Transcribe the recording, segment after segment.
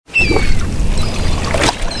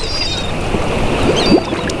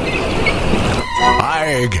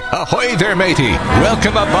Ahoy there, matey.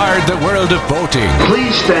 Welcome aboard the world of boating.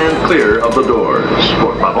 Please stand clear of the doors.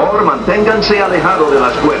 Por favor, manténganse alejado de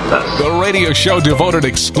las puertas. The radio show devoted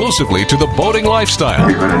exclusively to the boating lifestyle.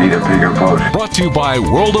 You're going to need a bigger boat. Brought to you by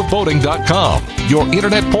worldofboating.com, your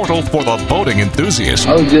internet portal for the boating enthusiast.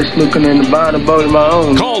 I was just looking into buying a boat of my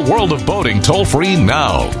own. Call World of Boating toll-free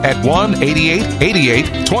now at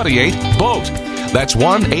 1-8888-28-BOAT. That's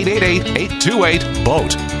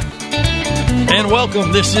 1-888-828-BOAT. And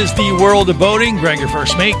welcome. This is the World of Boating. Greg, your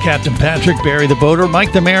first mate, Captain Patrick, Barry the Boater,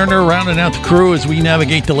 Mike the Mariner, rounding out the crew as we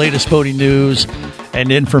navigate the latest boating news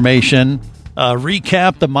and information.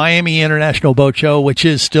 Recap the Miami International Boat Show, which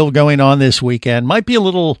is still going on this weekend. Might be a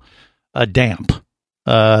little damp.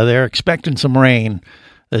 They're expecting some rain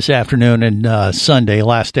this afternoon and Sunday,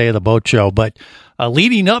 last day of the boat show. But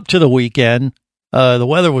leading up to the weekend, the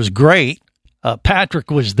weather was great.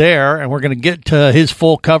 Patrick was there, and we're going to get to his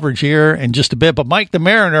full coverage here in just a bit. But Mike the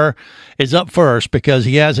Mariner is up first because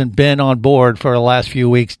he hasn't been on board for the last few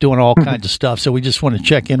weeks doing all kinds of stuff. So we just want to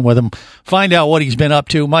check in with him, find out what he's been up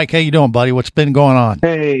to. Mike, how you doing, buddy? What's been going on?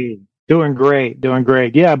 Hey, doing great.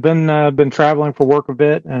 Yeah, I've been traveling for work a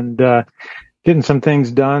bit and getting some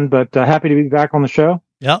things done, but happy to be back on the show.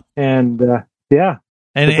 Yep. And yeah.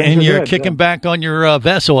 And you're kicking back on your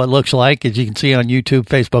vessel, it looks like, as you can see on YouTube,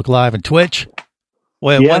 Facebook Live, and Twitch.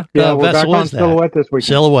 Well, what we're vessel back is that? Silhouette this weekend.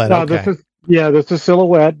 Silhouette, okay. This is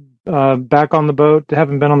Silhouette. Back on the boat.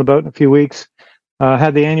 Haven't been on the boat in a few weeks.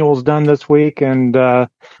 Had the annuals done this week and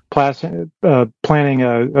planning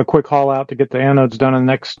a quick haul out to get the anodes done in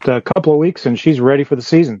the next couple of weeks, and she's ready for the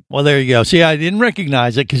season. Well, there you go. See, I didn't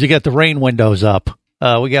recognize it because you got the rain windows up.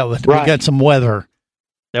 We got some weather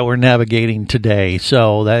that we're navigating today,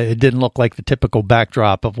 so that it didn't look like the typical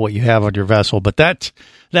backdrop of what you have on your vessel, but that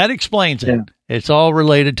explains it. Yeah. It's all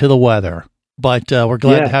related to the weather, but we're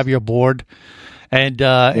glad to have you aboard and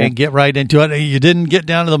get right into it. You didn't get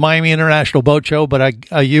down to the Miami International Boat Show,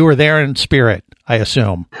 but you were there in spirit, I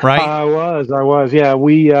assume, right? I was. Yeah,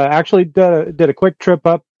 we actually did a quick trip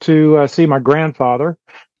up to see my grandfather.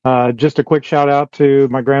 Just a quick shout out to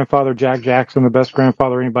my grandfather, Jack Jackson, the best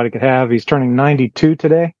grandfather anybody could have. He's turning 92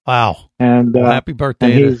 today. Wow. And happy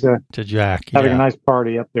birthday to Jack. Having a nice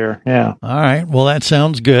party up there. Yeah. All right. Well, that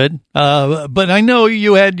sounds good. But I know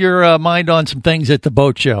you had your mind on some things at the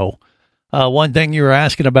boat show. One thing you were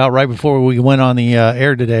asking about right before we went on the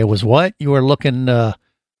air today was what? You were looking,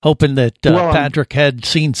 hoping that Patrick had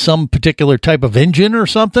seen some particular type of engine or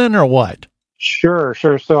something, or what? Sure.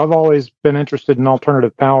 So I've always been interested in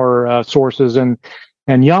alternative power sources, and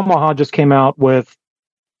Yamaha just came out with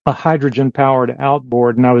a hydrogen-powered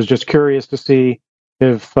outboard, and I was just curious to see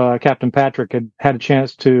if Captain Patrick had a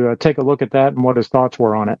chance to take a look at that and what his thoughts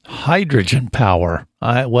were on it. Hydrogen power.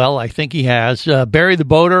 I think he has. Barry the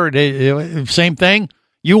Boater, same thing?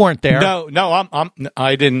 You weren't there. No,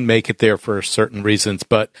 I didn't make it there for certain reasons,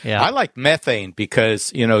 but I like methane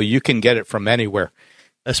because, you can get it from anywhere.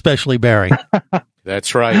 Especially Barry.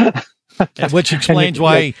 That's right. Which explains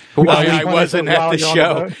why I wasn't at the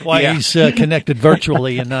show. Why he's connected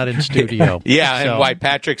virtually and not in studio. And why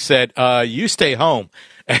Patrick said, you stay home.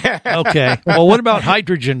 Okay. Well, what about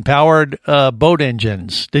hydrogen-powered boat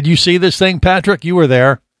engines? Did you see this thing, Patrick? You were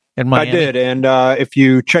there in Miami. I did, and if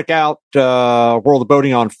you check out World of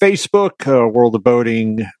Boating on Facebook, World of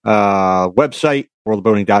Boating website,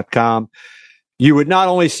 worldofboating.com, you would not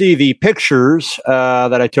only see the pictures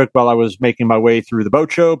that I took while I was making my way through the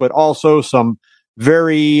boat show, but also some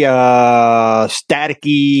very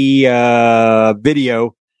staticky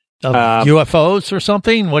video. Of UFOs or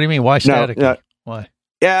something? What do you mean? Why static? Why?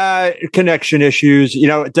 Yeah, connection issues.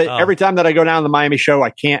 Every time that I go down to the Miami show,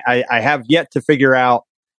 I have yet to figure out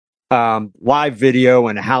live video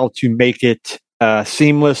and how to make it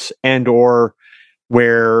seamless, and or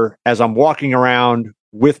where as I'm walking around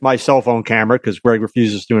with my cell phone camera, because Greg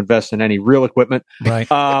refuses to invest in any real equipment, right?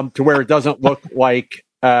 To where it doesn't look like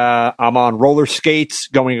I'm on roller skates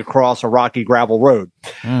going across a rocky gravel road.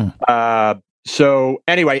 So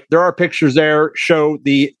anyway, there are pictures there show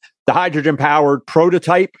the hydrogen powered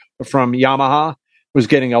prototype from Yamaha was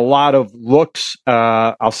getting a lot of looks,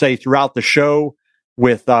 I'll say throughout the show,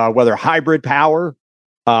 with whether hybrid power,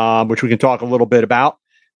 which we can talk a little bit about,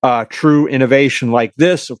 true innovation like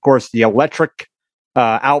this, of course, the electric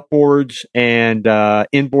outboards and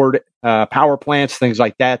inboard power plants, things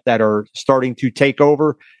like that are starting to take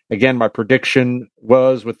over. Again, my prediction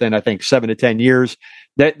was within, I think, 7 to 10 years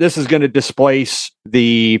that this is going to displace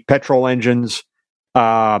the petrol engines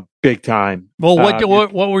big time. Well,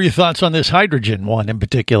 what were your thoughts on this hydrogen one in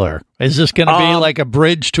particular? Is this going to be like a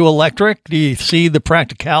bridge to electric? Do you see the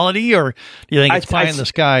practicality, or do you think it's pie in the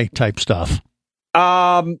sky type stuff?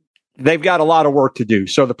 They've got a lot of work to do.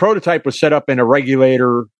 So the prototype was set up in a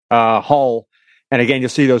regulator hull. And again, you'll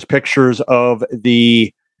see those pictures of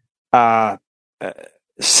the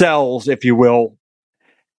cells, if you will.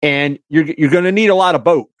 And you're going to need a lot of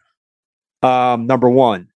boat, number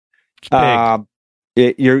one.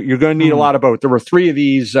 You're going to need a lot of boat. There were 3 of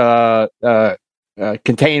these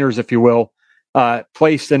containers, if you will,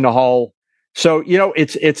 placed in the hull. So,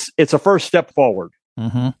 it's a first step forward.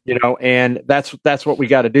 Mm-hmm. And that's what we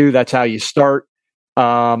got to do. That's how you start.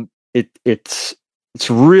 It's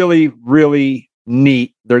really, really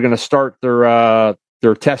neat. They're going to start their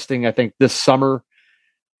testing, I think, this summer.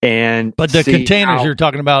 But the containers you're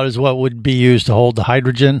talking about is what would be used to hold the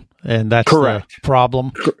hydrogen, and that's correct. The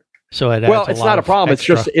problem. So it's not a problem.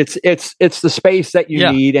 Extra. It's the space that you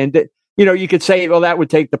need, and you could say, well, that would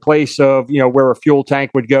take the place of where a fuel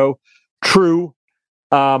tank would go. True,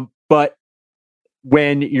 but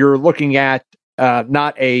when you're looking at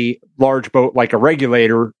not a large boat like a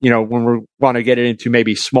regulator, when we want to get it into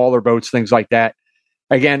maybe smaller boats, things like that.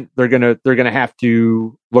 Again, they're gonna have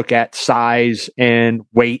to look at size and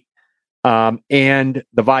weight, and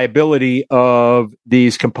the viability of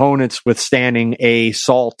these components withstanding a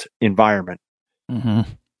salt environment. Mm-hmm.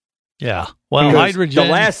 Yeah. Well, because hydrogen.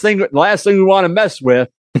 The last thing we want to mess with.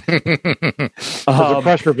 A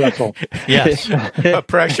pressure vessel. Yes, a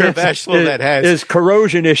pressure vessel that has is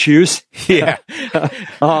corrosion issues. Yeah,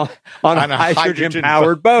 on a hydrogen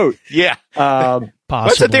powered boat. Yeah,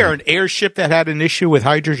 wasn't there an airship that had an issue with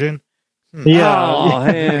hydrogen?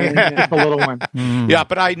 Yeah, a little one. Yeah,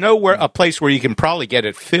 but I know a place where you can probably get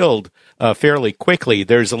it filled fairly quickly.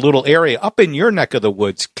 There's a little area up in your neck of the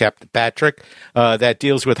woods, Captain Patrick, that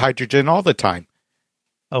deals with hydrogen all the time.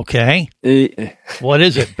 Okay. What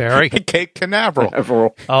is it, Barry? Cape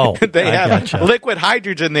Canaveral. Oh, they have liquid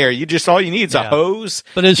hydrogen there. All you need is a hose.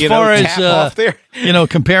 But as far as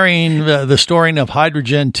comparing the storing of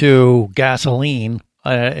hydrogen to gasoline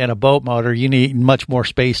in a boat motor, you need much more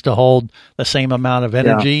space to hold the same amount of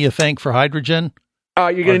energy. You think for hydrogen?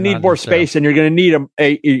 You're going to need more space, and you're going to need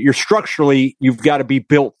you're structurally, you've got to be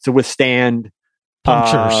built to withstand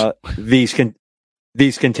punctures.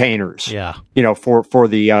 These containers, for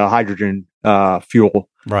the hydrogen fuel,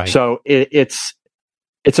 right? So it's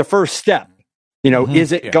a first step.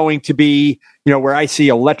 Is it going to be where I see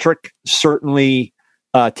electric certainly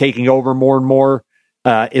taking over more and more?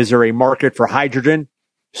 Is there a market for hydrogen?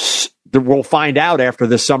 We'll find out after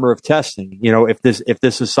this summer of testing. If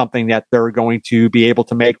this is something that they're going to be able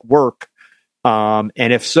to make work, and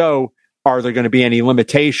if so, are there going to be any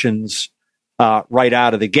limitations right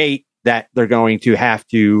out of the gate that they're going to have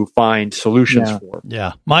to find solutions for?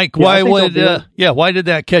 Yeah, Mike, why did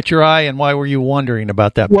that catch your eye, and why were you wondering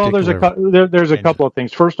about that? Well, there's a couple of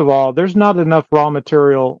things. First of all, there's not enough raw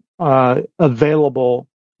material readily available,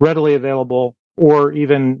 or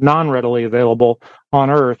even non-readily available on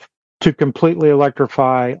Earth to completely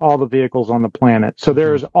electrify all the vehicles on the planet. So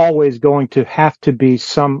there's always going to have to be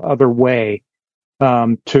some other way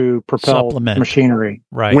to propel machinery.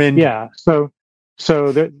 Right.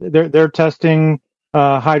 So they're testing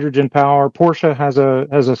hydrogen power. Porsche has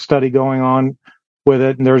a study going on with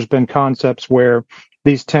it, and there's been concepts where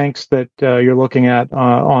these tanks that you're looking at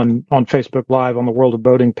on Facebook Live on the World of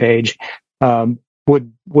Boating page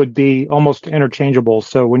would be almost interchangeable.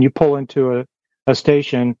 So when you pull into a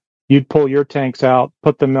station, you'd pull your tanks out,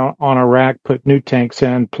 put them on a rack, put new tanks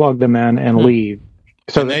in, plug them in, and leave.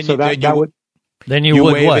 So that would. Then you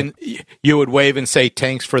would wave and you would wave and say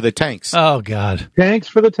 "tanks for the tanks." Oh God, tanks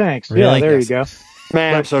for the tanks. Really? Yeah, there you go.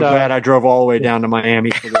 Man, I'm so glad I drove all the way down to Miami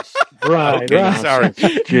for this. Right. Sorry,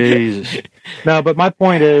 Jesus. No, but my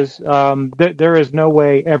point is, there is no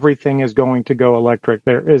way everything is going to go electric.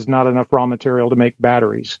 There is not enough raw material to make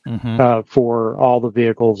batteries for all the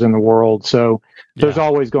vehicles in the world. So there's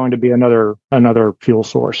always going to be another fuel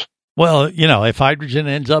source. Well, if hydrogen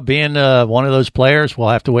ends up being one of those players, we'll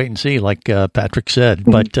have to wait and see, like Patrick said.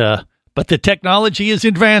 But the technology is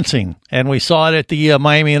advancing, and we saw it at the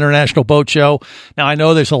Miami International Boat Show. Now, I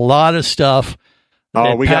know there's a lot of stuff.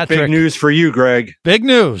 Oh, we got big news for you, Greg. Big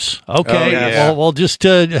news. Okay. Oh, yes. Well, we'll just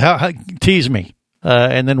tease me,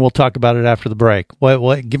 and then we'll talk about it after the break.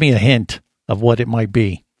 What? Give me a hint of what it might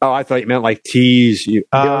be. Oh, I thought you meant like tease you.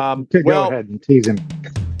 Go ahead and tease him.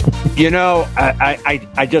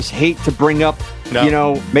 I just hate to bring up,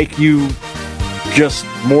 make you just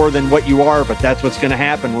more than what you are, but that's what's going to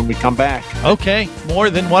happen when we come back. Okay, more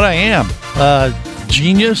than what I am.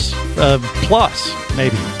 genius plus,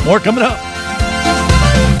 maybe. More coming up.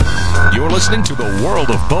 You're listening to the World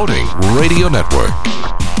of Boating Radio Network.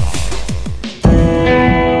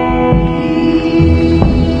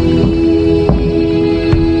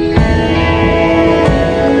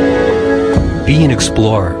 Be an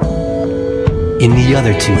explorer in the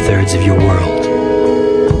other 2/3 of your world.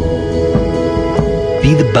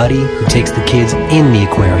 Be the buddy who takes the kids in the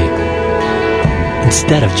aquarium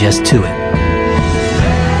instead of just to it.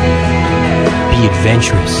 Be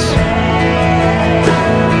adventurous.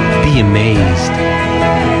 Be amazed.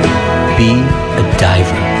 Be a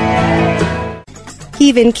diver.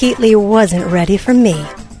 Even Keatley wasn't ready for me,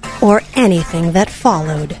 or anything that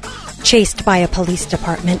followed. Chased by a police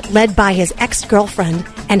department, led by his ex-girlfriend,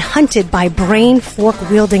 and hunted by brain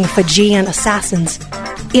fork-wielding Fijian assassins,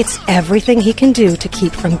 it's everything he can do to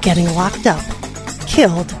keep from getting locked up,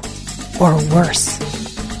 killed, or worse.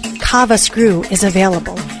 Kava Screw is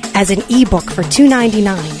available as an ebook for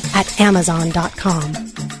 $2.99 at Amazon.com.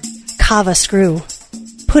 Kava Screw.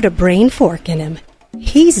 Put a brain fork in him.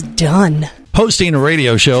 He's done. Hosting a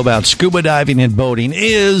radio show about scuba diving and boating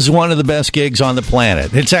is one of the best gigs on the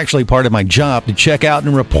planet. It's actually part of my job to check out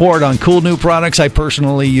and report on cool new products I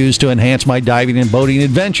personally use to enhance my diving and boating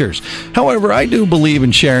adventures. However, I do believe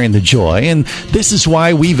in sharing the joy, and this is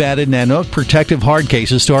why we've added Nanook protective hard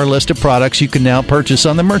cases to our list of products you can now purchase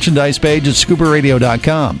on the merchandise page at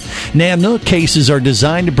scubaradio.com. Nanook cases are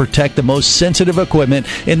designed to protect the most sensitive equipment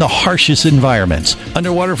in the harshest environments.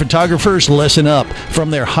 Underwater photographers, listen up.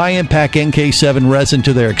 From their high-impact NK7 resin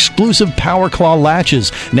to their exclusive Power Claw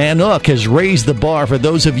latches, Nanook has raised the bar for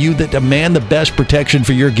those of you that demand the best protection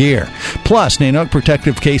for your gear. Plus, Nanook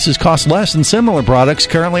protective cases cost less than similar products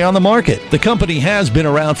currently on the market. The company has been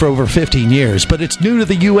around for over 15 years, but it's new to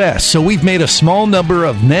the U.S., so we've made a small number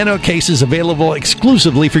of Nanook cases available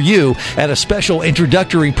exclusively for you at a special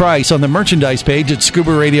introductory price on the merchandise page at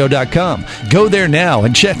scubaradio.com. Go there now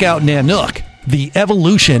and check out Nanook, the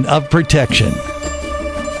evolution of protection.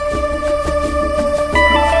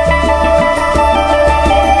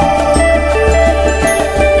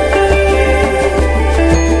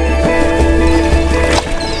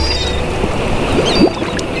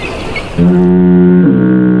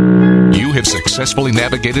 You have successfully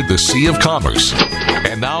navigated the Sea of Commerce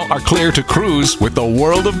and now are clear to cruise with the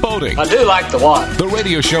World of Boating. I do like the water. The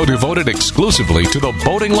radio show devoted exclusively to the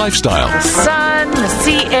boating lifestyle. The sun, the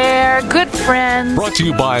sea air, good friends. Brought to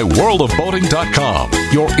you by worldofboating.com,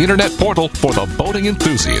 your internet portal for the boating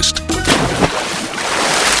enthusiast.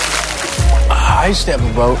 I used to have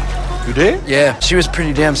a boat. You did? Yeah, she was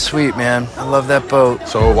pretty damn sweet, man. I love that boat.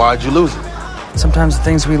 So why'd you lose it? Sometimes the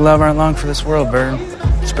things we love aren't long for this world, Bird.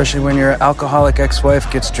 Especially when your alcoholic ex-wife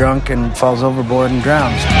gets drunk and falls overboard and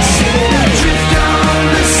drowns.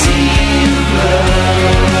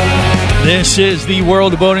 This is the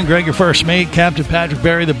World of Boating. Greg, your first mate, Captain Patrick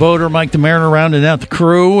Barry, the boater, Mike the Mariner, rounding out the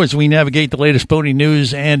crew as we navigate the latest boating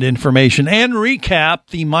news and information and recap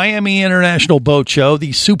the Miami International Boat Show,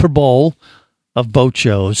 the Super Bowl of boat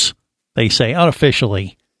shows, they say,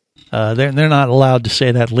 unofficially. They're not allowed to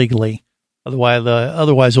say that legally.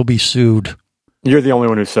 Otherwise they'll be sued. You're the only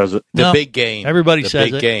one who says it. The big game. Everybody says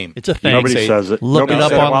big it. game. It's a thing. Nobody says it. Look Nobody it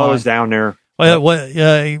up online. while I was down there. Well,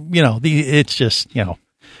 it's just,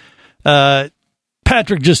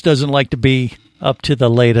 Patrick just doesn't like to be up to the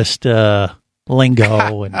latest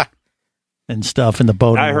lingo and stuff in the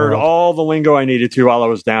boating I heard world. all the lingo I needed to while I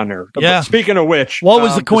was down there. Yeah. But speaking of which, what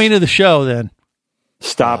was the queen of the show then?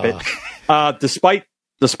 Stop it. Despite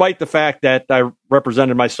the fact that I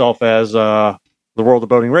represented myself as the World of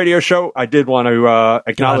Boating radio show, I did want to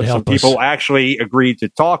acknowledge some people actually agreed to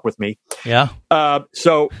talk with me. Yeah.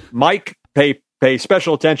 So Mike, pay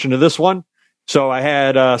special attention to this one. So I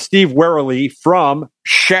had Steve Werley from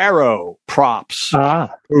Sharrow Props, who are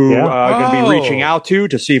going to be reaching out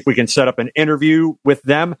to see if we can set up an interview with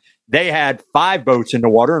them. They had 5 boats in the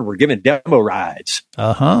water and were giving demo rides.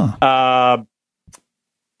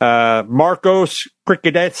 Marcos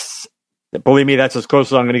Crickets, believe me, that's as close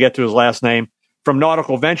as I'm going to get to his last name, from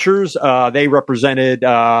Nautical Ventures. They represented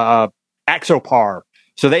Axopar.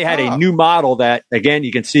 So they had a new model that, again,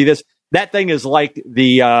 you can see this. That thing is like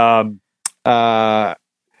the,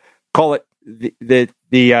 call it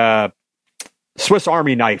the Swiss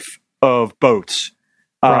Army knife of boats.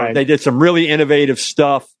 Right. They did some really innovative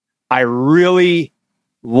stuff. I really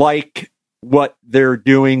like what they're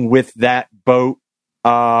doing with that boat.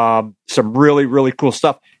 Some really, really cool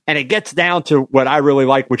stuff. And it gets down to what I really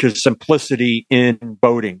like, which is simplicity in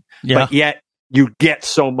boating. Yeah. But yet you get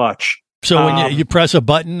so much. So when you press a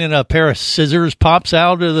button and a pair of scissors pops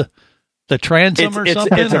out of the the transom or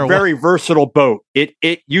something? It's a very versatile boat.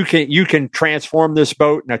 You can transform this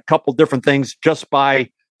boat in a couple different things just by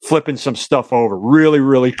flipping some stuff over. Really,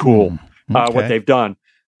 really cool what they've done.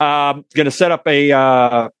 Going to set up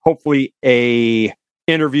hopefully a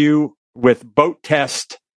interview with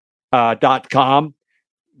BoatTest.com.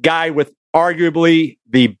 Guy with arguably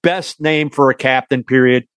the best name for a captain,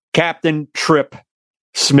 period. Captain Trip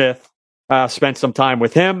Smith. Spent some time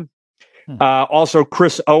with him. Also,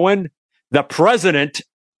 Chris Owen, the president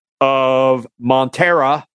of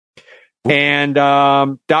Montara, and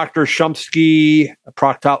Dr. Shumsky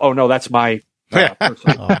Proctor. Oh, no, that's my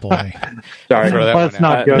person. Oh, boy. Sorry. Let's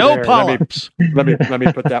not go No there. polyps. Let me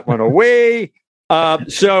put that one away.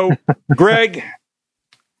 So, Greg,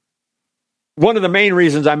 one of the main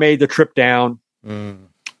reasons I made the trip down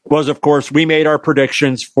was, of course, we made our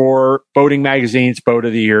predictions for Boating Magazine's Boat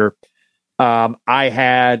of the Year. I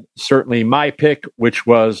had certainly my pick, which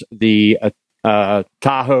was the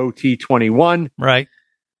Tahoe T21. Right.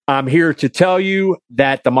 I'm here to tell you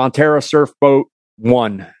that the Montara surf boat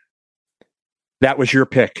won. That was your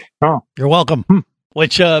pick. Oh, you're welcome.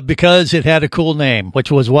 Which, because it had a cool name, which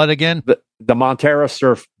was what again? The Montara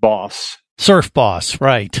Surf Boss. Surf Boss,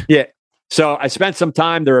 right. Yeah. So I spent some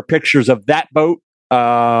time. There are pictures of that boat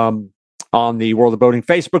on the World of Boating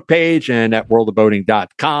Facebook page and at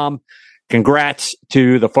worldofboating.com. Congrats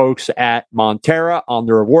to the folks at Montara on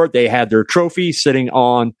their award. They had their trophy sitting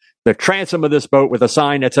on the transom of this boat with a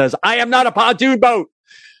sign that says, "I am not a pontoon boat."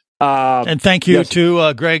 And thank you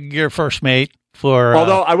to Greg, your first mate, for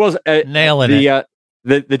although I was nailing it.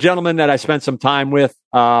 The gentleman that I spent some time with,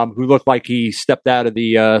 who looked like he stepped out of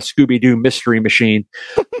the Scooby-Doo Mystery Machine.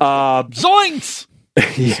 Zoinks!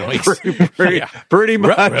 Pretty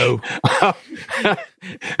much.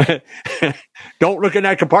 Don't look in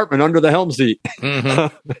that compartment under the helm seat.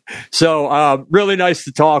 Mm-hmm. So really nice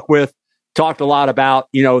to talk with. Talked a lot about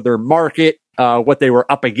their market, what they were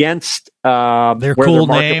up against, where cool their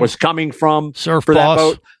market name was coming from Surf for Boss. that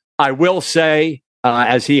boat. I will say,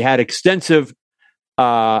 as he had extensive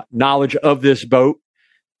knowledge of this boat,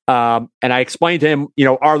 and I explained to him,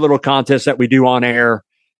 our little contest that we do on air.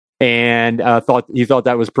 And he thought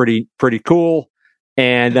that was pretty cool.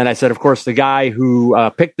 And then I said, of course, the guy who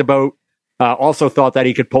picked the boat also thought that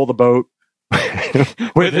he could pull the boat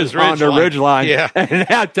with his Honda Ridgeline. Yeah. And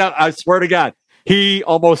I swear to God, he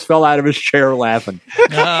almost fell out of his chair laughing.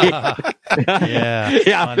 Yeah.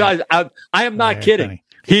 I am not kidding. Funny.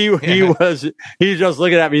 He's just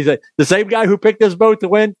looking at me. He's like, the same guy who picked this boat to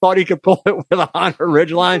win thought he could pull it with a Honda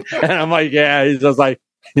Ridgeline. And I'm like, yeah, he's just like,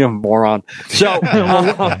 you moron. So,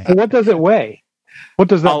 what does it weigh? What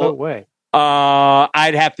does that boat weigh?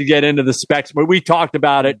 I'd have to get into the specs, but we talked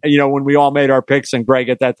about it, when we all made our picks, and Greg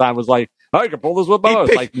at that time was like, I can pull this with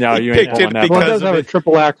both. Like, no, you ain't pulling that. Well, it does have a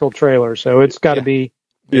triple axle trailer, so it's got to be,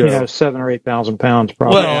 7,000 or 8,000 pounds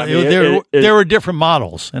probably. Well, there were different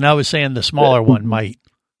models, and I was saying the smaller one might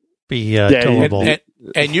be towable.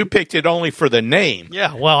 And you picked it only for the name.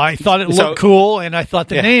 Yeah, well, I thought it looked cool, and I thought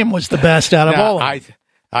the name was the best out of all of them.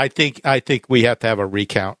 I think we have to have a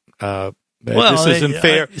recount. This isn't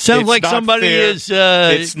fair. It sounds like somebody fair. is.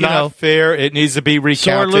 It's not fair. It needs to be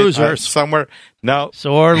recounted. Sore losers somewhere. No,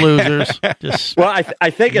 sore losers. Just well,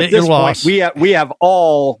 I think at this point we have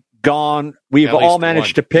all gone. We've all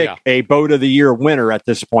managed to pick a Boat of the Year winner at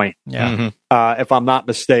this point. Yeah, if I'm not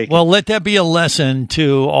mistaken. Well, let that be a lesson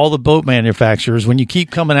to all the boat manufacturers when you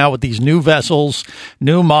keep coming out with these new vessels,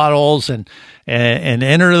 new models, and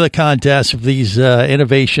enter the contest of these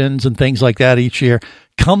innovations and things like that each year.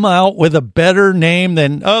 Come out with a better name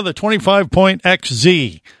than the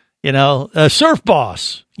 25.XZ. Surf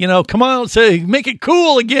Boss. Come out and say, make it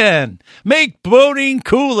cool again. Make boating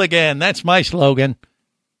cool again. That's my slogan.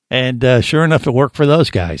 And sure enough, it worked for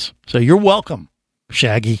those guys. So you're welcome,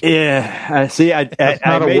 Shaggy. Yeah. See, I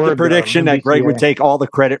made the prediction that Greg would take all the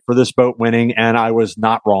credit for this boat winning, and I was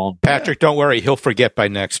not wrong. Patrick, don't worry. He'll forget by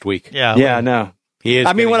next week. Yeah. No. He is.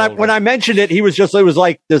 I mean, when I mentioned it, he was just, it was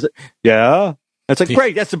like, yeah. It's like,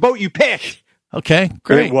 Greg, that's the boat you picked. Okay,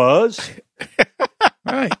 great. It was. All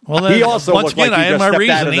right. Well, then, he also once looked again, like he I had just my stepped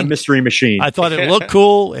out of the reasoning. Mystery Machine. I thought it looked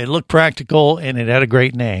cool, it looked practical, and it had a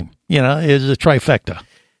great name. It was a trifecta.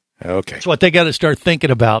 Okay. That's what they got to start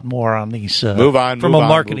thinking about more on these. From a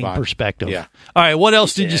marketing perspective. Yeah. All right. What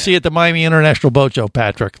else did you see at the Miami International Boat Show,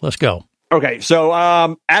 Patrick? Let's go. Okay. So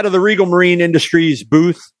out of the Regal Marine Industries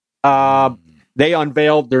booth, they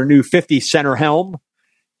unveiled their new 50 center helm.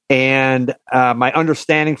 And my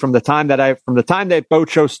understanding from the time that boat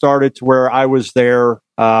show started to where I was there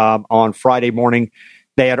on Friday morning,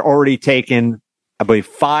 they had already taken, I believe,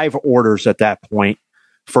 5 orders at that point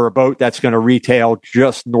for a boat that's going to retail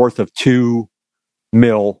just north of $2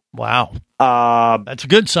 million. Wow. That's a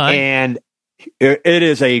good sign. And it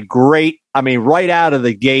is a great, I mean, right out of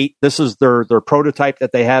the gate, this is their prototype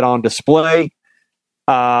that they had on display.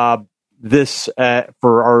 This,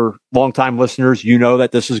 for our longtime listeners, you know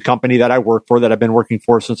that this is a company that I work for, that I've been working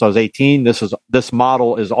for since I was 18. This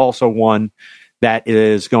model is also one that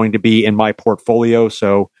is going to be in my portfolio.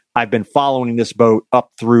 So I've been following this boat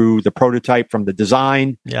up through the prototype from the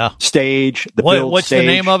design stage, the build what's stage. The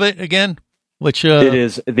name of it again? Which it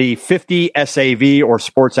is the 50 SAV, or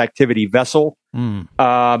sports activity vessel.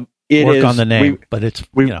 Work on the name, but it's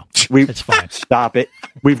it's fine. Stop it.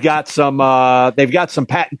 We've got some. They've got some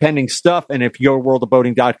patent pending stuff, and if you go to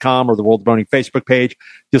worldofboating.com or the World of Boating Facebook page,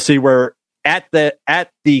 you'll see where at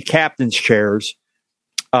the captain's chairs,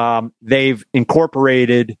 they've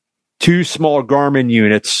incorporated 2 small Garmin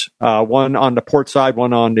units, one on the port side,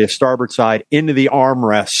 one on the starboard side, into the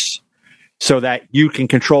armrests, so that you can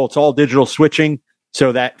control. It's all digital switching,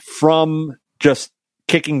 so that from just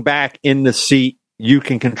kicking back in the seat, you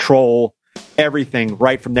can control everything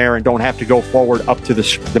right from there and don't have to go forward up to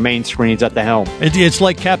the main screens at the helm. It's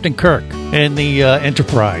like Captain Kirk and the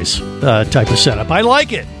Enterprise type of setup. I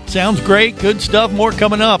like it. Sounds great. Good stuff. More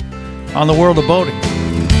coming up on the World of Boating.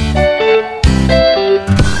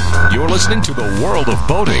 You're listening to the World of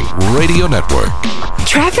Boating Radio Network.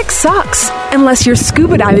 Traffic sucks, unless you're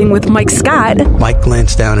scuba diving with Mike Scott. Mike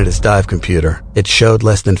glanced down at his dive computer. It showed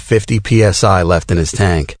less than 50 PSI left in his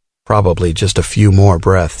tank. Probably just a few more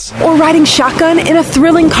breaths. Or riding shotgun in a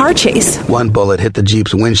thrilling car chase. One bullet hit the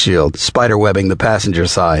Jeep's windshield, spiderwebbing the passenger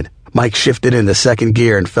side. Mike shifted into second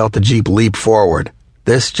gear and felt the Jeep leap forward.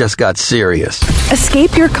 This just got serious.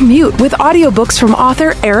 Escape your commute with audiobooks from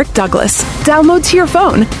author Eric Douglas. Download to your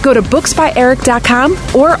phone. Go to booksbyeric.com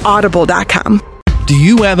or audible.com. Do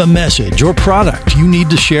you have a message or product you need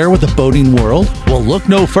to share with the boating world? Well, look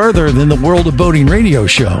no further than the World of Boating radio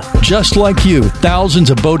show. Just like you, thousands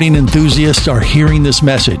of boating enthusiasts are hearing this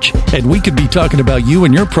message, and we could be talking about you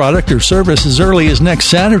and your product or service as early as next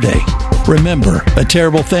Saturday. Remember, a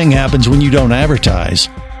terrible thing happens when you don't advertise.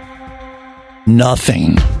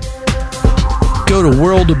 Nothing. Go to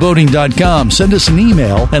worldofboating.com, send us an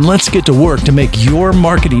email, and let's get to work to make your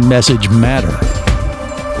marketing message matter.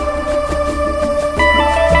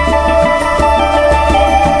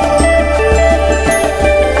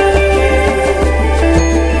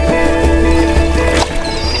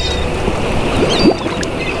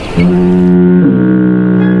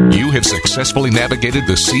 You have successfully navigated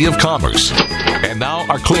the Sea of Commerce and now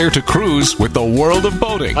are clear to cruise with the World of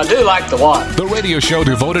Boating. I do like the water. The radio show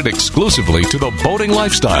devoted exclusively to the boating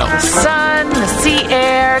lifestyle. The sun, the sea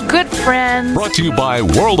air, good friends. Brought to you by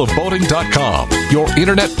worldofboating.com, your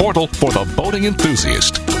internet portal for the boating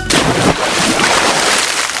enthusiast.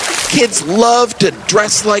 Kids love to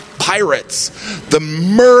dress like pirates, the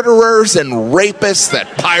murderers and rapists that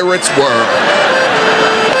pirates were.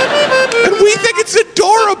 And we think it's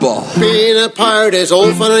adorable. Being a pirate is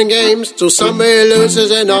all fun and games till somebody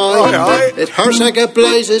loses an eye. It hurts like it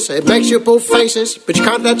blazes, it makes you pull faces, but you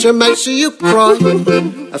can't let your mates see you cry.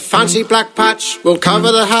 A fancy black patch will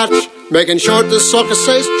cover the hatch, making sure the soccer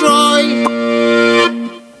stays dry.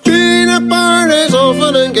 Being a pirate is all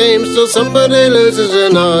fun and games till somebody loses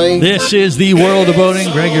an eye. This is the World of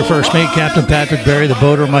Boating. Greg, your first mate, Captain Patrick Barry, the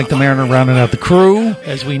boater, Mike the Mariner, rounding out the crew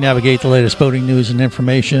as we navigate the latest boating news and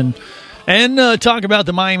information. And talk about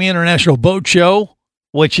the Miami International Boat Show,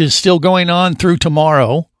 which is still going on through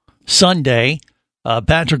tomorrow, Sunday.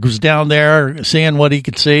 Patrick was down there seeing what he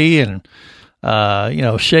could see and,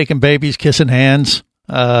 shaking babies, kissing hands,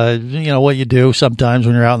 what you do sometimes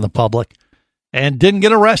when you're out in the public, and didn't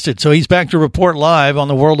get arrested. So he's back to report live on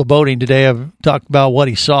the World of Boating today. I've talked about what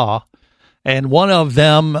he saw. And one of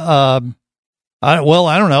them, I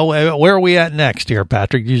don't know. Where are we at next here,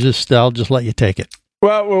 Patrick? I'll just let you take it.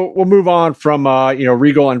 Well, we'll move on from,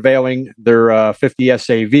 Regal unveiling their 50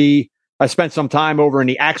 SAV. I spent some time over in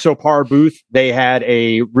the Axopar booth. They had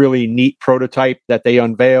a really neat prototype that they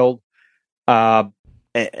unveiled. As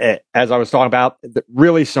I was talking about,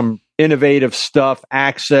 really some innovative stuff,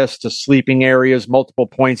 access to sleeping areas, multiple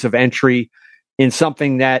points of entry in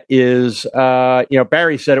something that is,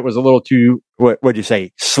 Barry said it was a little too, what'd you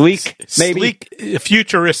say, sleek, maybe? Sleek,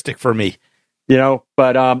 futuristic for me.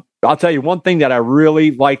 But I'll tell you one thing that I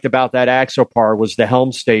really liked about that Axopar was the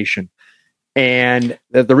helm station. And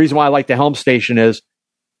the reason why I like the helm station is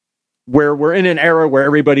where we're in an era where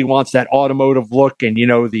everybody wants that automotive look and,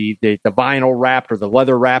 the vinyl wrapped or the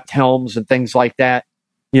leather wrapped helms and things like that.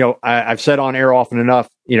 I've said on air often enough,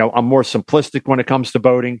 I'm more simplistic when it comes to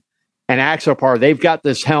boating. And Axopar, they've got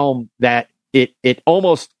this helm that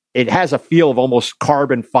it has a feel of almost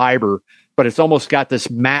carbon fiber, but it's almost got this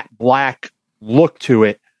matte black look to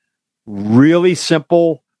it. Really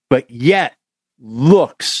simple, but yet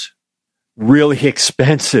looks really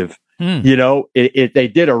expensive. You know, they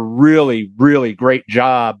did a really, really great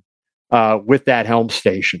job with that helm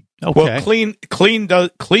station. Okay. Well,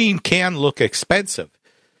 clean can look expensive.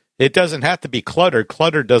 It doesn't have to be cluttered.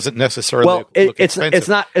 Cluttered doesn't necessarily look expensive.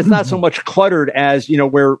 It's not so much cluttered as, you know,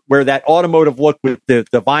 where that automotive look with the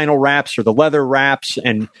vinyl wraps or the leather wraps,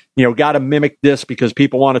 and, you know, got to mimic this because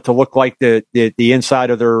people want it to look like the inside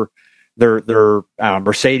of their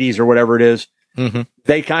Mercedes or whatever it is. Mm-hmm.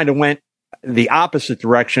 They kind of went the opposite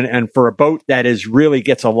direction, and for a boat that is really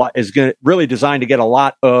designed to get a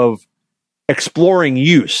lot of exploring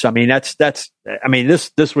use. I mean,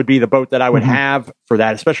 this would be the boat that I would have for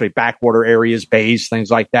that, especially backwater areas, bays, things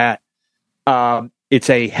like that. It's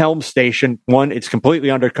a helm station. One, it's completely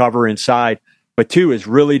undercover inside, but two, is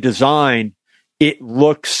really designed. It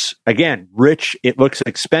looks, again, rich. It looks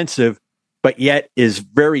expensive, but yet is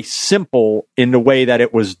very simple in the way that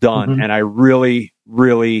it was done. And I really,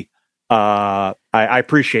 really, I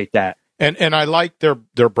appreciate that. And I like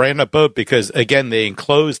their brand of boat because, again, they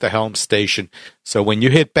enclose the helm station. So when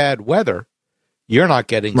you hit bad weather, you're not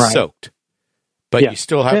getting soaked. But you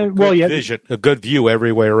still have a good view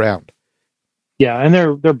every way around. Yeah, and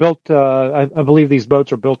they're built, I believe these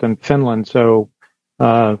boats are built in Finland. So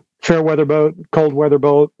fair weather boat, cold weather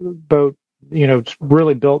boat, you know, it's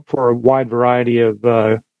really built for a wide variety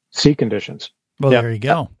of sea conditions. Well, there you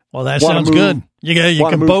go. Well, that sounds good. You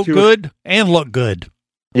can boat good and look good.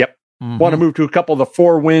 Yep. Want to move to a couple of the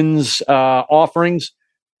Four Winds offerings.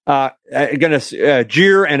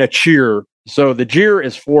 Jeer and a Cheer. So the Jeer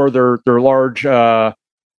is for their large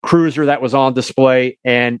cruiser that was on display,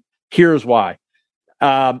 and here's why.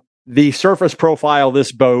 The surface profile of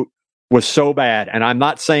this boat was so bad, and I'm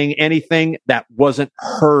not saying anything that wasn't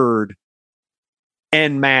heard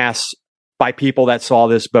en masse by people that saw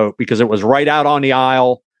this boat, because it was right out on the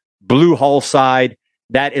aisle, blue hull side.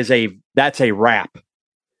 That's a wrap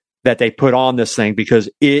that they put on this thing because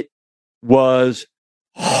it was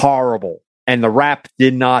horrible, and the wrap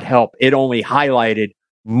did not help. It only highlighted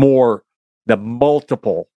more the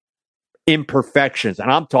multiple imperfections,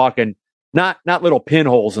 and I'm talking not little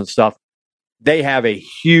pinholes and stuff. They have a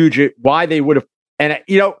huge why they would have, and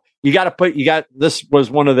you know, this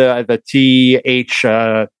was one of the TH.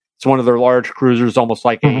 It's one of their large cruisers, almost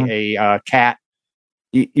like a cat.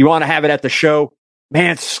 You want to have it at the show,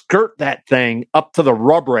 man, skirt that thing up to the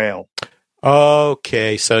rub rail.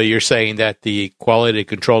 Okay, so you're saying that the quality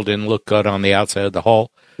control didn't look good on the outside of the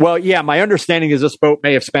hull? Well, yeah, my understanding is this boat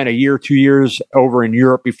may have spent a year, 2 years over in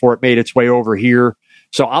Europe before it made its way over here.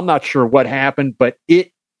 So I'm not sure what happened, but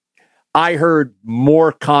I heard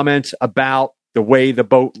more comments about the way the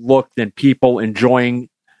boat looked than people enjoying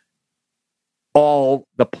all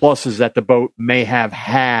the pluses that the boat may have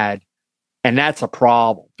had. And that's a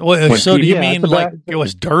problem. Well, so do you mean like it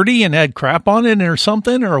was dirty and had crap on it or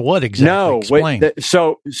something, or what exactly? No. Explain.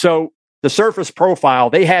 So the surface profile,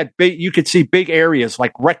 they had you could see big areas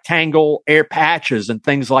like rectangle air patches and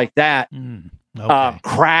things like that,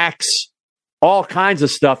 cracks, all kinds of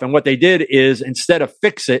stuff. And what they did is, instead of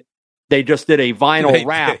fix it, they just did a vinyl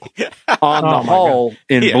wrap on the hull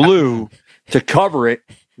in blue to cover it,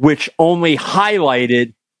 which only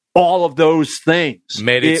highlighted all of those things.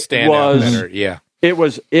 Made it stand out better. Yeah. It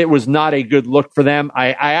was not a good look for them.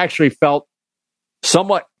 I actually felt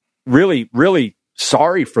somewhat really, really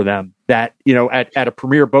sorry for them that, you know, at a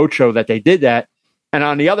premier boat show that they did that. And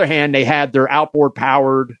on the other hand, they had their outboard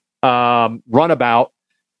powered runabout,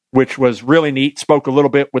 which was really neat. Spoke a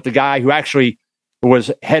little bit with the guy who actually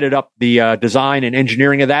was headed up the design and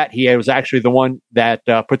engineering of that. He was actually the one that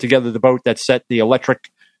put together the boat that set the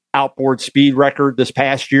electric outboard speed record this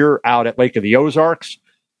past year out at Lake of the Ozarks.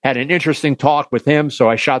 Had an interesting talk with him, so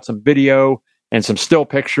I shot some video and some still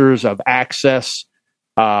pictures of access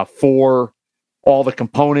for all the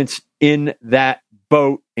components in that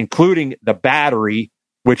boat, including the battery,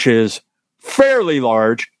 which is fairly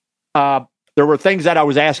large. There were things that I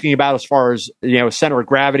was asking about as far as, you know, center of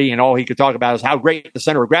gravity, and all he could talk about is how great the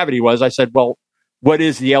center of gravity was. I said, well, what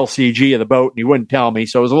is the LCG of the boat? And he wouldn't tell me.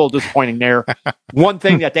 So it was a little disappointing there. One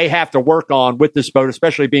thing that they have to work on with this boat,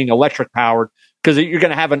 especially being electric powered, because you're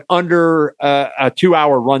going to have an under a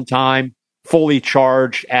 2-hour runtime, fully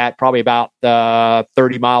charged at probably about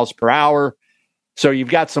 30 miles per hour. So you've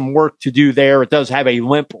got some work to do there. It does have a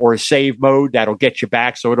limp or a save mode that'll get you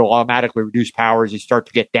back. So it'll automatically reduce power as you start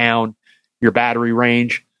to get down your battery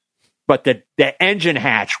range. But the engine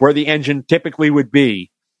hatch, where the engine typically would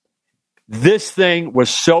be, this thing was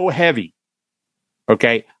so heavy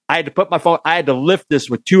Okay. I had to put my phone, I had to lift this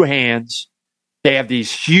with two hands. They have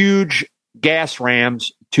these huge gas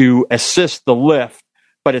rams to assist the lift,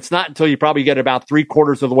 but it's not until you probably get about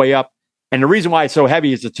 3/4 of the way up. And the reason why it's so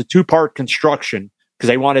heavy is it's a 2-part construction because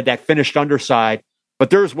they wanted that finished underside. But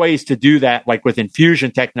there's ways to do that, like with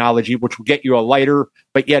infusion technology, which will get you a lighter,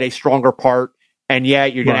 but yet a stronger part. And yeah,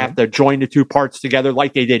 you're going to have to join the 2 parts together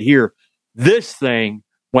like they did here. This thing,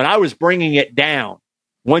 when I was bringing it down,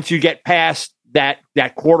 once you get past that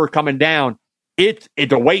quarter coming down,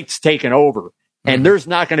 the weight's taken over. And there's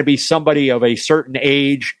not going to be somebody of a certain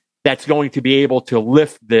age that's going to be able to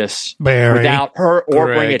lift this without hurt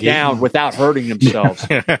or bring it down without hurting themselves.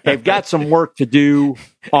 They've got some work to do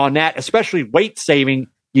on that, especially weight saving.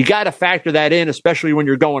 You got to factor that in, especially when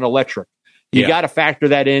you're going electric. You got to factor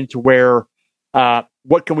that in to where,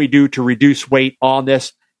 what can we do to reduce weight on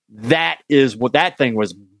this? That thing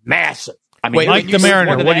was massive. I mean, Mike the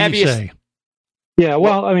Mariner, what did you say? Yeah,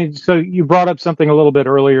 well, I mean, so you brought up something a little bit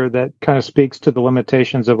earlier that kind of speaks to the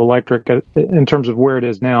limitations of electric in terms of where it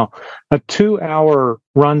is now. A 2-hour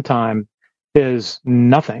runtime is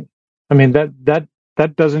nothing. I mean, that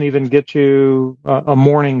doesn't even get you a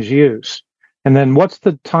morning's use. And then what's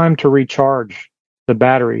the time to recharge the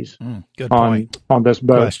batteries on this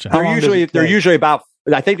boat? They're usually about,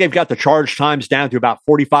 I think they've got the charge times down to about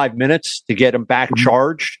 45 minutes to get them back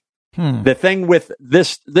charged. The thing with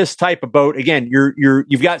this type of boat, again,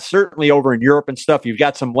 you've got certainly over in Europe and stuff, you've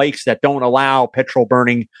got some lakes that don't allow petrol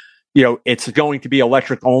burning. You know, it's going to be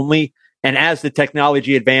electric only. And as the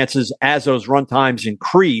technology advances, as those run times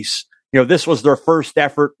increase, you know, this was their first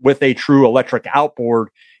effort with a true electric outboard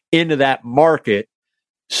into that market.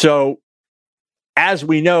 So as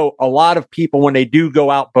we know, a lot of people, when they do go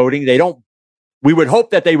out boating, we would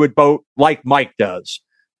hope that they would boat like Mike does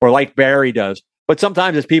or like Barry does. But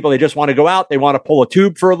sometimes as people, they just want to go out, they want to pull a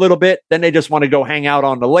tube for a little bit, then they just want to go hang out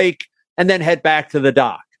on the lake and then head back to the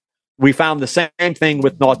dock. We found the same thing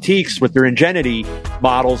with Nautiques with their Ingenuity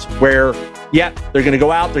models where, they're going to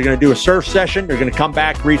go out, they're going to do a surf session, they're going to come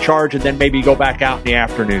back, recharge, and then maybe go back out in the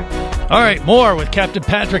afternoon. All right, more with Captain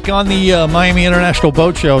Patrick on the Miami International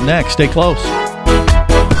Boat Show next. Stay close.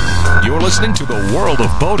 You're listening to the World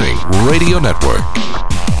of Boating Radio Network.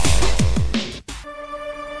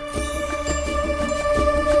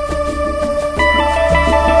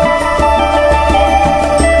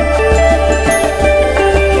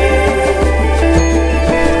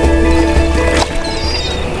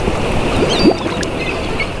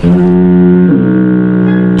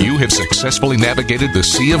 Successfully navigated the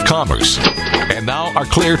Sea of Commerce and now are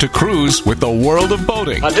clear to cruise with the World of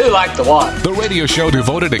Boating. I do like the water. The radio show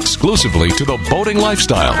devoted exclusively to the boating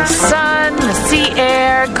lifestyle. The sun, the sea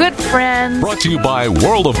air, good friends. Brought to you by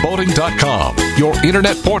worldofboating.com, your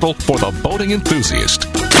internet portal for the boating enthusiast.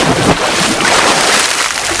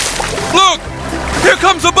 Look! Here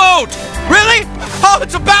comes a boat! Really? Oh,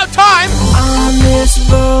 it's about time! On this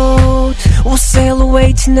boat, we'll sail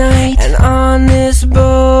away tonight. And on this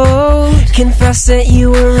boat, confess that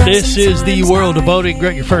you were right. This is the World of Boating.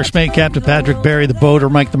 Greg, your first mate, Captain Patrick, Barry the boater,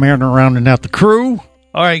 Mike the Mariner, rounding out the crew.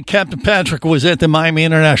 All right, Captain Patrick was at the Miami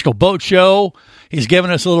International Boat Show. He's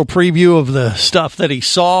given us a little preview of the stuff that he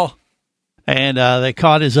saw, and they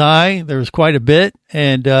caught his eye. There was quite a bit,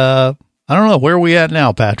 and I don't know, where are we at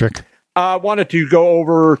now, Patrick? I wanted to go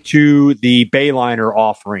over to the Bayliner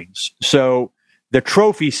offerings. So the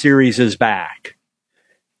Trophy Series is back.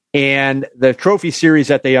 And the Trophy Series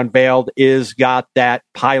that they unveiled is got that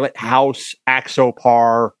Pilot House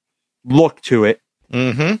Axopar look to it.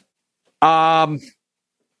 Mm-hmm.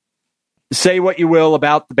 Say what you will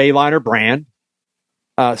about the Bayliner brand.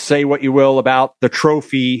 Say what you will about the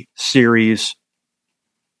Trophy Series.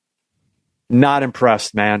 Not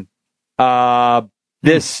impressed, man.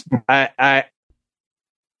 This,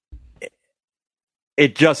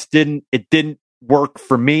 it just didn't work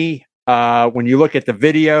for me. When you look at the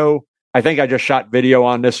video, I think I just shot video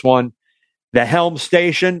on this one. The helm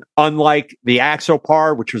station, unlike the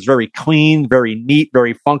Axopar, which was very clean, very neat,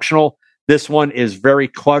 very functional, this one is very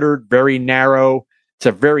cluttered, very narrow. It's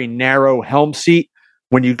a very narrow helm seat.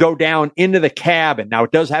 When you go down into the cabin, now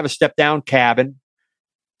it does have a step down cabin,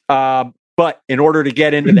 but in order to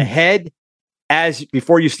get into the head,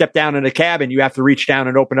 before you step down in the cabin, you have to reach down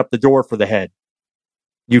and open up the door for the head.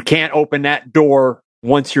 You can't open that door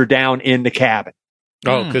once you're down in the cabin.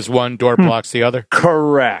 Oh, because one door blocks the other?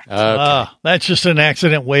 Correct. Okay. That's just an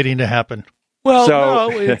accident waiting to happen. Well, no,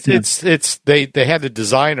 it's they had to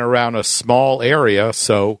design around a small area,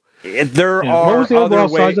 so there are what was the overall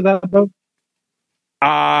size of that boat?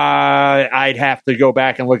 I'd have to go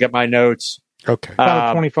back and look at my notes. Okay.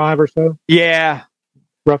 About 25 or so? Yeah.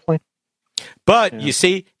 Roughly? But you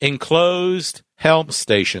see, enclosed helm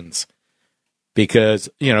stations, because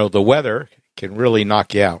the weather can really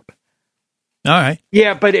knock you out. All right.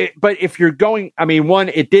 Yeah, but if you're going, one,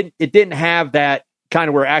 it didn't have that kind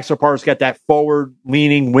of where Axopar's got that forward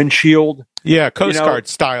leaning windshield. Yeah, Coast Guard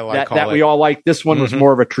style. That we all like. This one was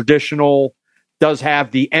more of a traditional. Does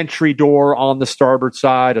have the entry door on the starboard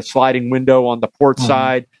side, a sliding window on the port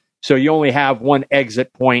side. So you only have one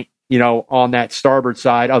exit point, on that starboard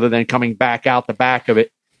side, other than coming back out the back of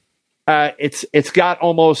it. It's got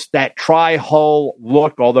almost that tri-hull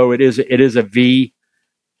look, although it is a V.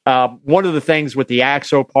 One of the things with the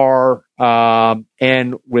Axopar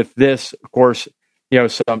and with this, of course,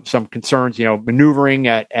 some concerns, maneuvering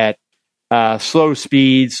at slow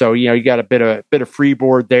speed. So you got a bit of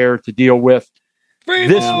freeboard there to deal with.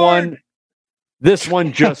 Freeboard! This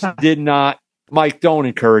one just did not. Mike, don't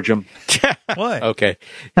encourage him. What? Okay.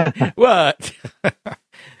 What?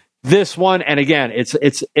 This one, and again,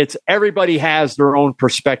 it's everybody has their own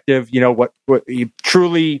perspective. What you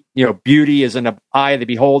truly, beauty is in the eye of the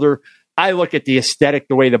beholder. I look at the aesthetic,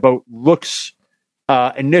 the way the boat looks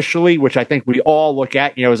initially, which I think we all look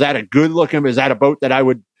at. Is that a good looking? Is that a boat that I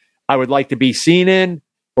would like to be seen in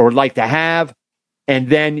or would like to have? And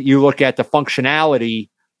then you look at the functionality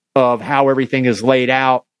of how everything is laid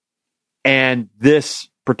out. And this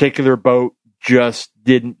particular boat just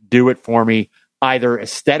didn't do it for me, either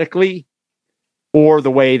aesthetically or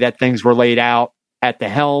the way that things were laid out at the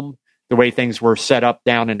helm, the way things were set up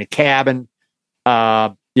down in the cabin.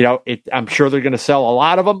 I'm sure they're going to sell a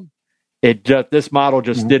lot of them. This model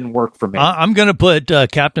just didn't work for me. I'm going to put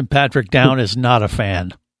Captain Patrick down as not a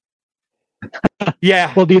fan.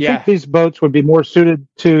 Yeah. Well, do you think these boats would be more suited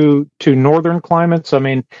to northern climates?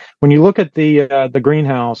 When you look at the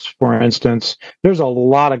greenhouse, for instance, there's a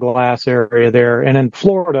lot of glass area there, and in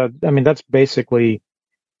Florida, you're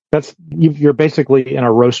basically in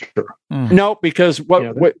a roaster. No, because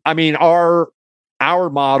our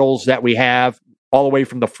models that we have all the way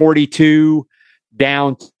from the 42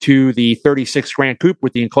 down to the 36 Grand Coupe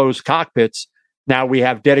with the enclosed cockpits. Now we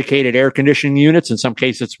have dedicated air conditioning units. In some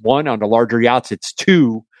cases, it's one. On the larger yachts, it's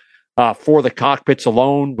two for the cockpits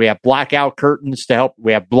alone. We have blackout curtains to help.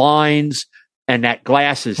 We have blinds, and that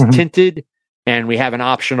glass is tinted. And we have an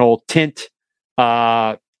optional tint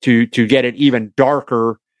to get it even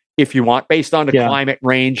darker if you want, based on the climate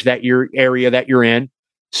range that your area that you're in.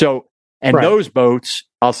 So, those boats,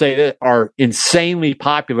 I'll say that, are insanely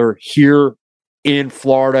popular here in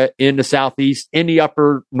Florida, in the Southeast, in the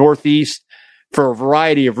upper Northeast, for a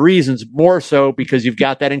variety of reasons, more so because you've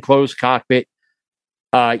got that enclosed cockpit.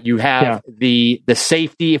 You have the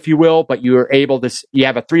safety, if you will, but you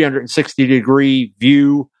have a 360-degree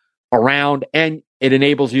view around, and it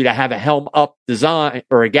enables you to have a helm up design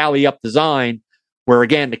or a galley up design where,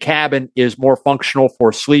 again, the cabin is more functional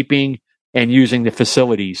for sleeping and using the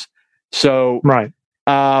facilities. So,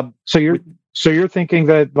 So you're thinking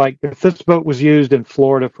that, like, if this boat was used in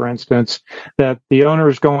Florida, for instance, that the owner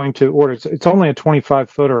is going to order, it's only a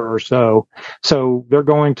 25-footer or so they're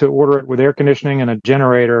going to order it with air conditioning and a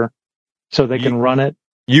generator so they can run it.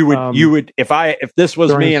 You would, if this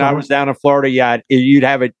was me and I was down in Florida, you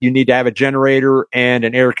need to have a generator and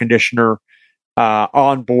an air conditioner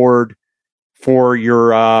on board for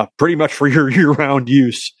your pretty much for your year-round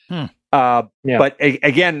use. But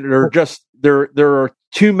again, there are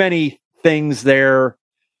too many things there,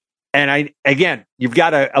 and you've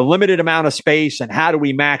got a limited amount of space, and how do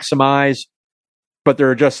we maximize? But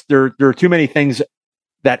there are too many things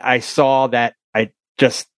that I saw that I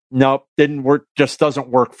just didn't work. Just doesn't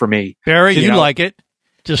work for me. Barry, you like it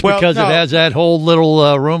just because it has that whole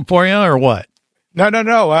little room for you, or what? No.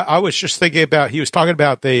 I was just thinking about. He was talking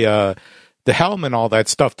about the helm and all that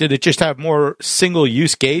stuff. Did it just have more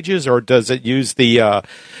single-use gauges, or does it use the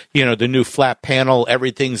the new flat panel?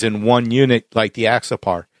 Everything's in one unit like the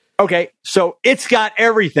Axopar. Okay, so it's got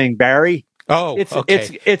everything, Barry. Oh,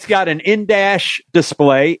 it's got an in-dash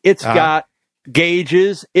display. It's got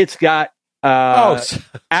gauges. It's got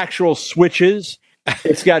actual switches.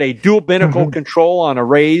 It's got a dual binnacle control on a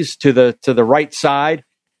raise to the right side,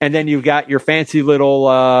 and then you've got your fancy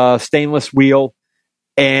little stainless wheel.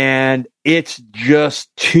 And it's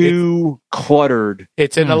just too cluttered.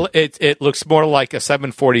 It's it looks more like a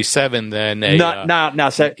 747 than a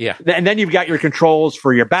And then you've got your controls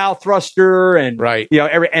for your bow thruster and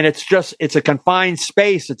and it's a confined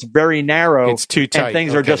space. It's very narrow. It's too tight. And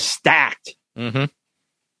things are just stacked. Mm-hmm.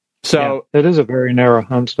 So it is a very narrow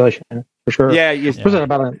helm station for sure. Yeah, was it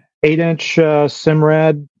about an 8-inch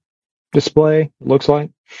Simrad display? It looks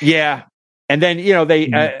like. Yeah. And then,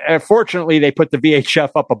 they fortunately they put the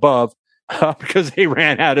VHF up above because they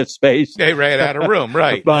ran out of space. They ran out of room,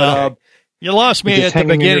 right? But you lost me at the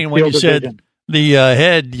beginning when you said the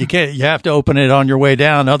head. You have to open it on your way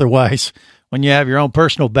down. Otherwise, when you have your own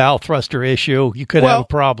personal bow thruster issue, you could have a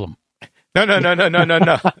problem.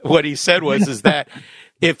 No. What he said is that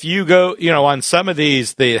if you go, on some of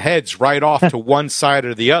these, the head's right off to one side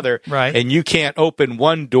or the other, right, and you can't open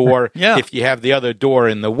one door if you have the other door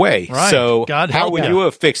in the way. Right. So how would you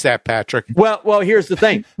have fixed that, Patrick? Well, here's the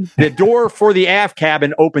thing. The door for the aft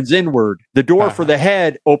cabin opens inward. The door for the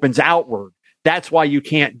head opens outward. That's why you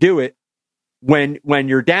can't do it when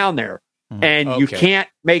you're down there. And you can't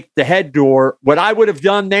make the head door. What I would have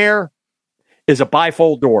done there is a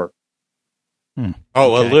bifold door.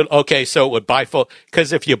 Oh, a little. Okay, so it would bifold,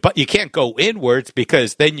 because if you can't go inwards,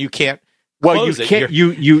 because then you can't. Well, you can't.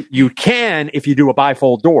 You can if you do a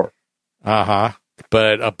bifold door.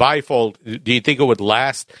 But a bifold, do you think it would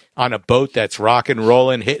last on a boat that's rock and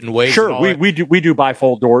rolling, hitting waves? Sure, we do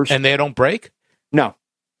bifold doors, and they don't break. No,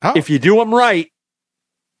 if you do them right,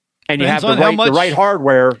 and you have the right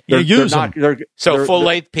hardware, use them. Full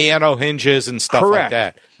length piano hinges and stuff like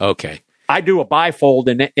that. Okay. I do a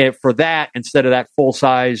bifold and for that instead of that full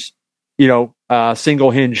size,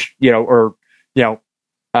 single hinge, hinge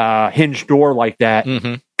door like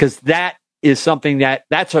that, because that is something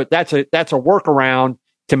that's a workaround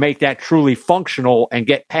to make that truly functional and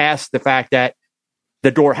get past the fact that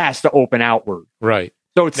the door has to open outward. Right.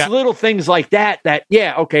 So it's little things like that.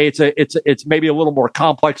 It's maybe a little more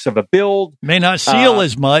complex of a build. May not seal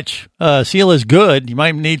as much. Seal is good. You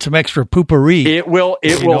might need some extra poopery. It will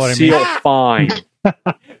seal fine.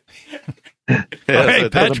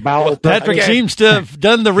 Right, Patrick seems to have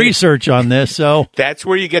done the research on this. So that's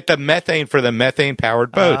where you get the methane for the methane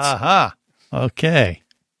powered boats. Okay.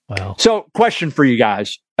 Well. So question for you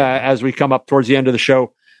guys as we come up towards the end of the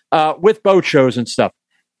show with boat shows and stuff.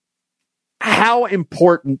 How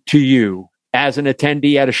important to you as an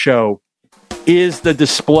attendee at a show is the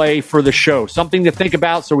display for the show? Something to think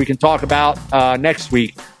about so we can talk about next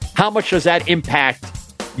week. How much does that impact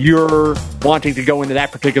your wanting to go into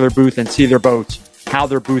that particular booth and see their boats, how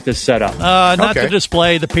their booth is set up? Not the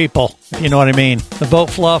display, the people. You know what I mean? The boat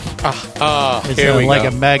fluff is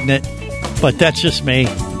like a magnet. But that's just me.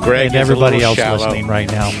 Greg and everybody else listening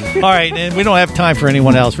right now. All right, and we don't have time for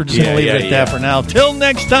anyone else. We're just going to leave it at that for now. Till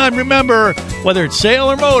next time, remember, whether it's sail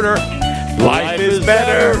or motor, life is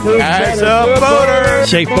better as a boater.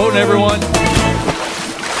 Safe boating, everyone.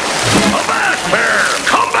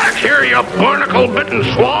 Here, you barnacle-bitten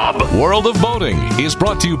swab! World of Boating is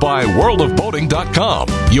brought to you by worldofboating.com,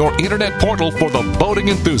 your internet portal for the boating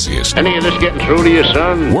enthusiast. Any of this getting through to you,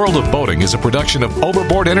 son? World of Boating is a production of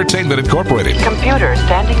Overboard Entertainment Incorporated. Computer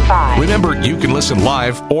standing by. Remember, you can listen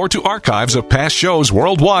live or to archives of past shows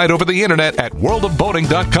worldwide over the internet at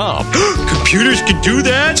worldofboating.com. Computers can do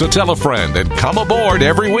that? So tell a friend and come aboard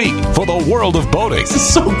every week for the World of Boating. This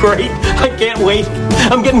is so great. I can't wait.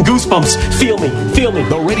 I'm getting goosebumps. Feel me.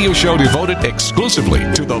 The radio show devoted exclusively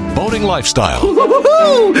to the boating lifestyle.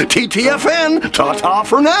 TTFN, ta-ta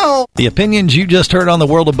for now. The opinions you just heard on the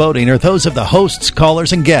World of Boating are those of the hosts,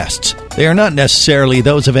 callers, and guests. They are not necessarily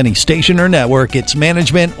those of any station or network, its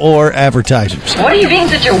management, or advertisers. What are you being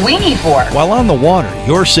such a weenie for? While on the water,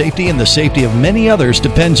 your safety and the safety of many others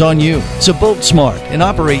depends on you. So boat smart and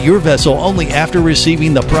operate your vessel only after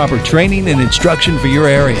receiving the proper training and instruction for your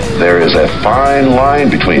area. There is a fine line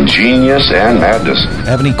between genius and madness.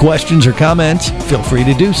 Have any questions or comments? Feel free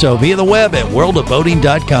to do so via the web at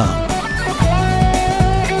worldofboating.com.